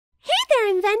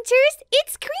inventors!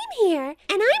 It's Cream here,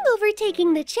 and I'm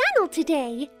overtaking the channel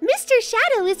today. Mr.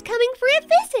 Shadow is coming for a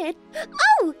visit.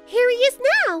 Oh, here he is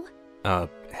now.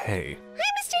 Hey.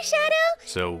 Hi, Mr. Shadow.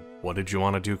 So, what did you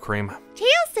want to do, Cream? Tails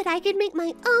said I could make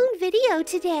my own video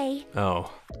today.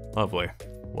 Oh, lovely.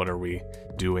 What are we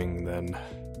doing then?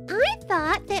 I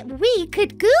thought that we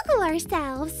could Google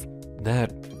ourselves.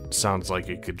 That sounds like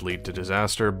it could lead to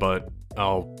disaster, but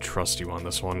I'll trust you on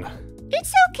this one.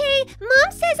 It's okay.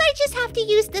 Mom says I just have to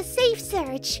use the safe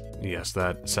search. Yes,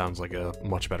 that sounds like a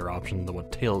much better option than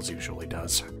what Tails usually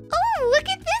does. Oh, look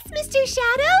at this, Mr.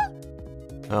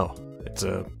 Shadow. Oh, it's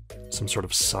some sort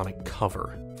of Sonic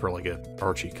cover for like a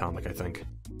Archie comic, I think.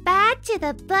 Bad to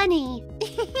the bunny.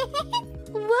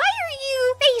 Why are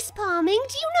you facepalming?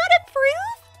 Do you not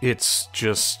approve? It's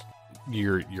just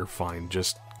you're fine.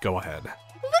 Just go ahead.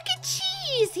 Look at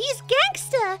Cheese. He's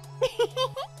gangsta.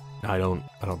 I don't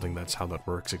think that's how that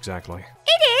works exactly.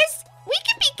 It is. We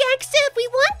can be gangsta if we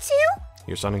want to.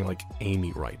 You're sounding like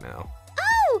Amy right now.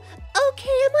 Oh, okay.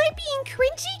 Am I being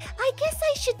cringy? I guess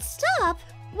I should stop.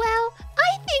 Well,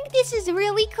 I think this is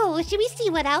really cool. Should we see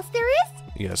what else there is?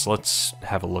 Yes, let's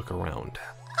have a look around.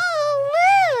 Oh,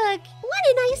 look! What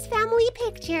a nice family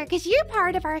picture, because you're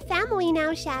part of our family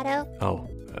now, Shadow. Oh,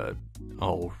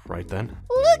 all right then.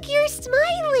 Look, you're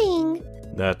smiling!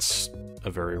 That's a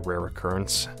very rare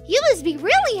occurrence. You must be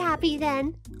really happy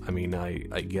then. I mean,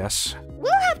 I guess.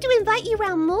 We'll have to invite you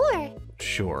around more.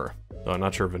 Sure. Though I'm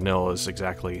not sure Vanilla is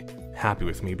exactly happy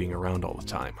with me being around all the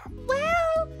time. Well,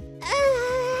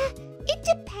 it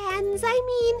depends. I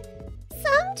mean,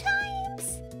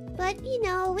 sometimes. But, you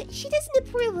know, she doesn't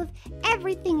approve of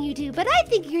everything you do, but I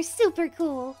think you're super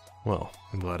cool. Well,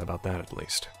 I'm glad about that at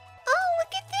least. Oh,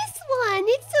 look at this one.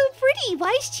 It's so pretty.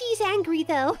 Why is Cheese angry,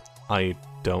 though? I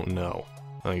don't know.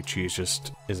 Cheese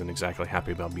just isn't exactly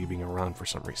happy about me being around for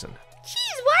some reason.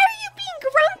 Cheese, why are you being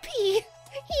grumpy?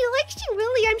 He likes you,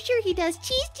 really. I'm sure he does.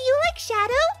 Cheese, do you like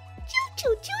Shadow? Choo,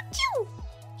 choo, choo, choo.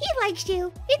 He likes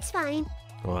you. It's fine.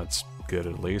 Well, that's good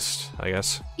at least, I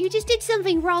guess. You just did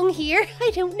something wrong here. I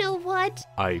don't know what.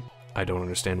 I don't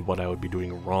understand what I would be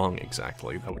doing wrong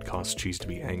exactly that would cause Cheese to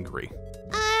be angry.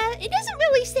 It doesn't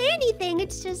really say anything.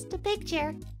 It's just a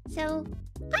picture. So,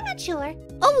 I'm not sure.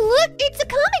 Oh, look, it's a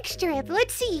comic strip.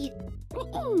 Let's see.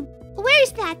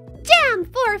 Where's that damn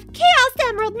fourth Chaos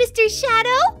Emerald, Mr.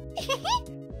 Shadow?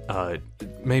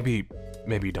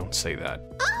 Maybe don't say that.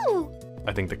 Oh.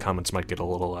 I think the comments might get a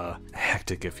little,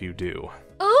 hectic if you do.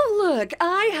 Oh, look,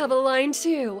 I have a line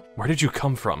too. Where did you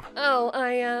come from? Oh,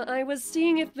 I was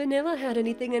seeing if Vanilla had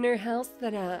anything in her house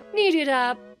that, needed,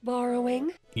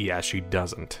 borrowing. Yeah, she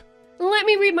doesn't. Let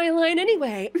me read my line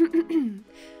anyway.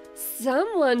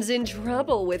 Someone's in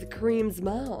trouble with Cream's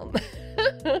mom.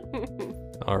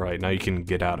 Alright, now you can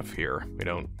get out of here. We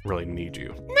don't really need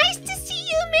you. Nice to see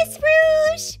you, Miss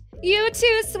Rouge! You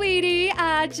too, sweetie.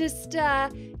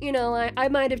 You know, I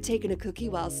might have taken a cookie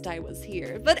whilst I was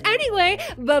here. But anyway,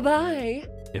 bye-bye.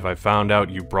 If I found out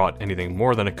you brought anything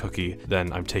more than a cookie,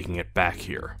 then I'm taking it back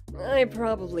here. I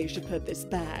probably should put this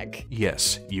back.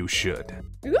 Yes, you should.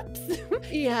 Oops.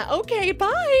 Yeah, okay,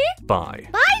 bye. Bye.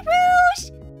 Bye,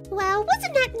 Rouge! Well,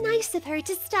 wasn't that nice of her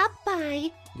to stop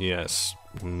by? Yes,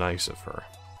 nice of her.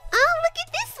 Oh, look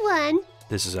at this one!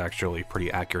 This is actually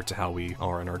pretty accurate to how we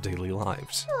are in our daily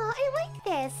lives. Oh, I like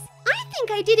this. I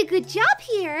think I did a good job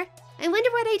here. I wonder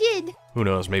what I did. Who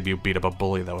knows, maybe you beat up a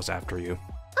bully that was after you.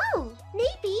 Oh,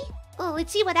 maybe. Oh,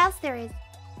 let's see what else there is.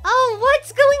 Oh,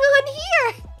 what's going on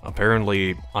here?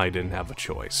 Apparently, I didn't have a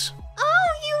choice. Oh,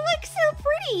 you look so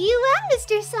pretty. You and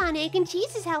Mr. Sonic, and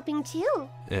Cheese is helping too.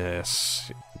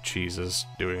 Yes, Cheese is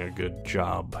doing a good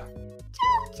job.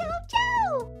 Chow, chow,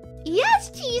 chow!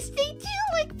 Yes, Cheese, they do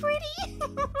look pretty.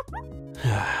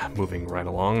 Moving right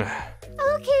along.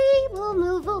 Okay, we'll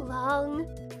move along.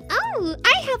 Oh,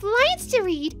 I have lines to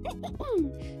read.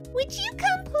 Would you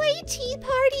come play Tea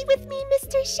Party with me,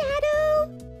 Mr.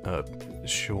 Shadow?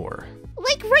 Sure.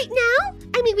 Like right now?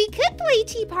 I mean, we could play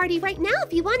Tea Party right now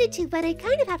if you wanted to, but I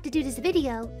kind of have to do this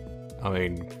video. I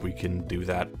mean, we can do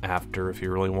that after if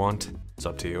you really want. It's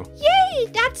up to you. Yay!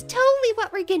 That's totally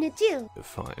what we're gonna do.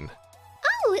 Fine.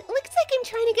 Oh, it looks like I'm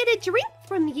trying to get a drink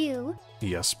from you.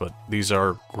 Yes, but these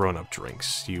are grown-up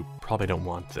drinks. You probably don't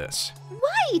want this.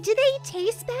 Why? Do they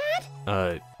taste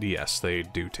bad? Yes, they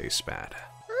do taste bad.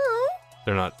 Oh.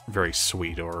 They're not very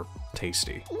sweet or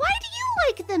tasty. Why do you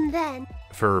like them then?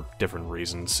 For different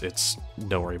reasons.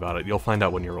 Don't worry about it. You'll find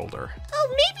out when you're older. Oh,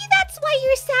 maybe that's why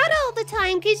you're sad all the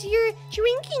time, because you're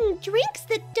drinking drinks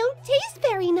that don't taste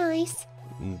very nice.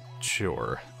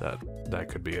 Sure, that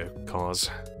could be a cause.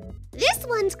 This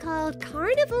one's called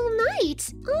Carnival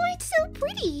Night. Oh, it's so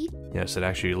pretty. Yes, it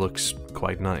actually looks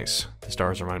quite nice. The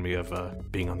stars remind me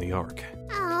of being on the Ark.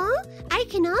 Oh, I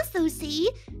can also see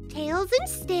Tails and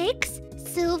Sticks,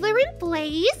 Silver and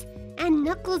Blaze, and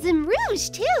Knuckles and Rouge,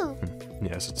 too.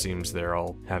 Yes, it seems they're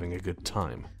all having a good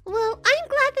time. Well, I'm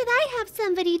glad that I have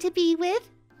somebody to be with.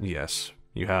 Yes,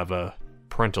 you have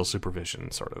parental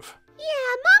supervision, sort of.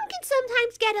 Yeah, Mom can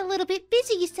sometimes get a little bit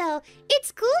busy, so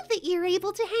it's cool that you're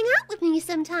able to hang out with me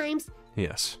sometimes.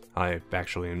 Yes, I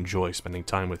actually enjoy spending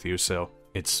time with you, so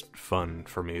it's fun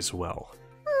for me as well.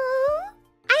 Aww.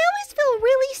 I always feel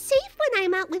really safe when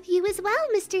I'm out with you as well,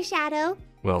 Mr. Shadow.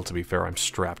 Well, to be fair, I'm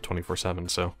strapped 24/7,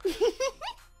 so...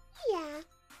 Yeah.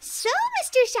 So,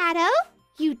 Mr. Shadow,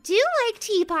 you do like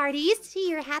tea parties, so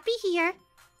you're happy here.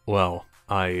 Well,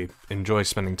 I enjoy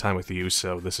spending time with you,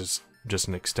 so this is just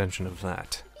an extension of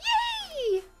that.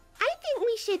 Yay! I think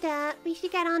we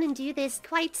should get on and do this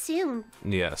quite soon.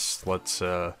 Yes, let's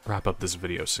wrap up this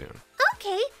video soon.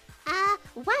 Okay.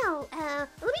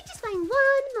 Let me just find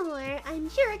one more. I'm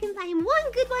sure I can find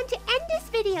one good one to end this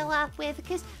video off with,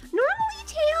 because normally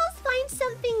Tails finds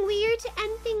something weird to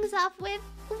end things off with.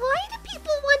 Why do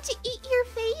people want to eat your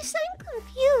face? I'm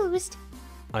confused.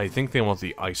 I think they want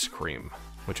the ice cream,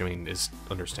 which I mean is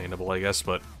understandable, I guess,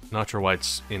 but not sure why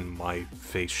it's in my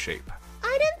face shape.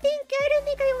 I don't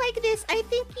think I like this. I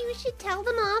think you should tell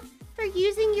them off for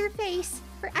using your face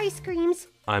for ice creams.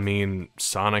 I mean,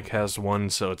 Sonic has one,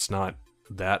 so it's not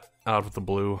that out of the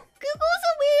blue. Google's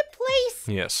a weird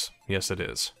place. Yes it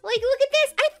is. Like, look at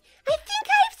this. I think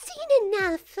I've seen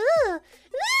enough. Ugh.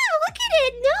 Look at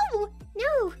it.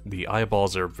 No. The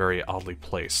eyeballs are very oddly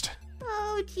placed.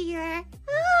 Oh dear.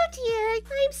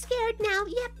 I'm scared now.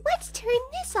 Yep, let's turn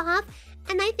this off.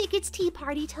 And I think it's tea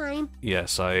party time.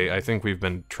 Yes, I think we've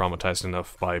been traumatized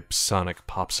enough by Sonic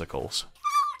popsicles.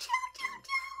 Oh,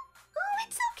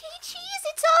 it's okay, Cheese.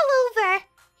 It's all over.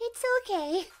 It's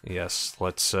okay. Yes,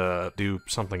 let's do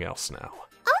something else now.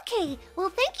 Okay, well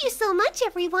thank you so much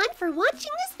everyone for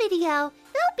watching this video.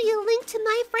 There'll be a link to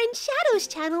my friend Shadow's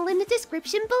channel in the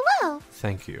description below.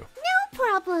 Thank you. No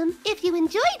problem. If you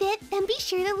enjoyed it, then be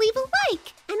sure to leave a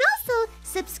like. And also,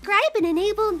 subscribe and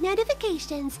enable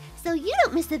notifications so you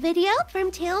don't miss a video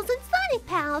from Tails and Sonic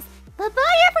Pals.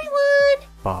 Bye-bye everyone!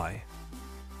 Bye.